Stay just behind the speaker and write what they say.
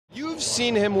You've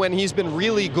seen him when he's been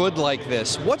really good like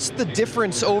this. What's the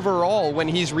difference overall when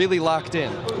he's really locked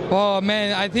in? Oh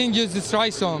man, I think just the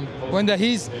strike zone. When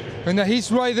he's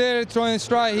right there throwing a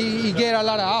strike, he get a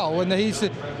lot of out. When he's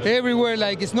everywhere,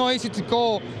 like it's not easy to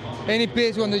call any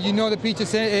pitch when you know the pitch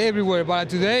is everywhere. But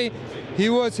today, he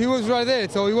was right there.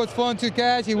 So it was fun to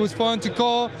catch. It was fun to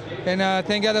call, and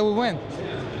thank God that we win.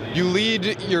 You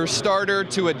lead your starter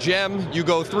to a gem. You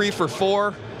go 3 for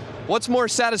 4. What's more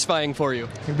satisfying for you?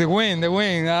 The win. We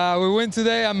win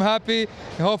today. I'm happy.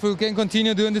 And hopefully we can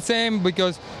continue doing the same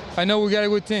because I know we got a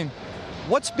good team.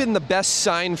 What's been the best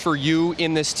sign for you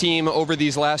in this team over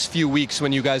these last few weeks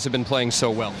when you guys have been playing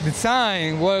so well? The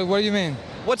sign? What do you mean?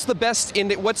 What's the best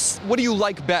in it? What do you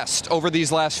like best over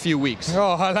these last few weeks?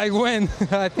 Oh, I like win.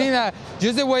 I think that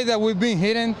just the way that we've been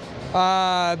hitting.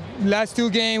 Last 2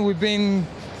 games we've been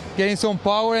getting some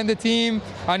power in the team.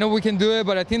 I know we can do it,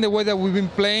 but I think the way that we've been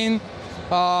playing,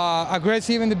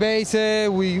 aggressive in the bases,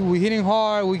 we hitting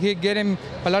hard, we getting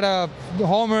a lot of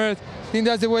homers. I think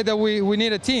that's the way that we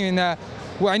need a team. And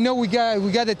I know we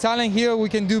got the talent here. We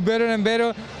can do better and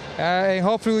better, and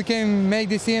hopefully we can make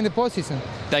this team in the postseason.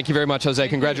 Thank you very much, Jose.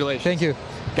 Congratulations. Thank you.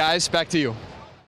 Guys, back to you.